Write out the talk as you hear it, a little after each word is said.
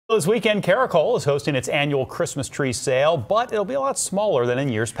This weekend, Caracol is hosting its annual Christmas tree sale, but it'll be a lot smaller than in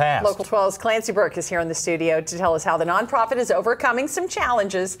years past. Local 12's Clancy Burke is here in the studio to tell us how the nonprofit is overcoming some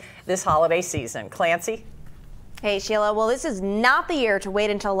challenges this holiday season. Clancy? Hey Sheila, well this is not the year to wait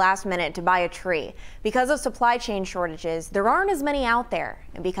until last minute to buy a tree. Because of supply chain shortages, there aren't as many out there.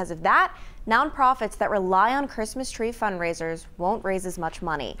 And because of that, nonprofits that rely on Christmas tree fundraisers won't raise as much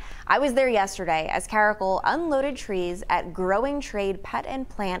money. I was there yesterday as Caracol unloaded trees at Growing Trade Pet and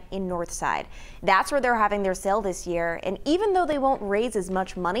Plant in Northside. That's where they're having their sale this year, and even though they won't raise as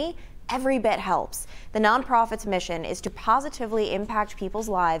much money, every bit helps. The nonprofit's mission is to positively impact people's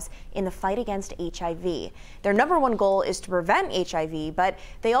lives in the fight against HIV. Their #1 goal is to prevent HIV, but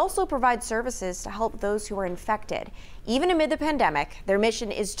they also provide services to help those who are infected. Even amid the pandemic, their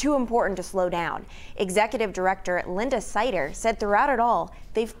mission is too important to slow down. Executive Director Linda Sider said throughout it all,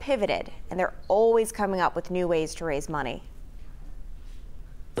 they've pivoted and they're always coming up with new ways to raise money.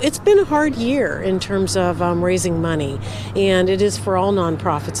 It's been a hard year in terms of raising money, and it is for all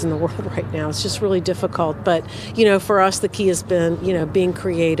nonprofits in the world right now. It's just really difficult. But, for us, the key has been, being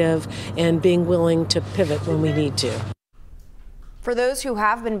creative and being willing to pivot when we need to. For those who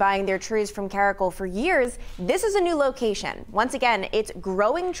have been buying their trees from Caracol for years, this is a new location. Once again, it's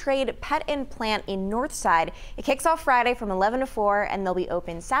Growing Trade Pet and Plant in Northside. It kicks off Friday from 11 to 4, and they'll be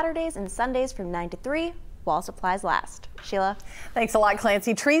open Saturdays and Sundays from 9 to 3. While supplies last. Sheila? Thanks a lot,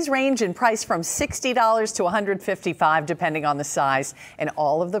 Clancy. Trees range in price from $60 to $155, depending on the size, and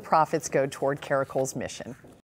all of the profits go toward Caracol's mission.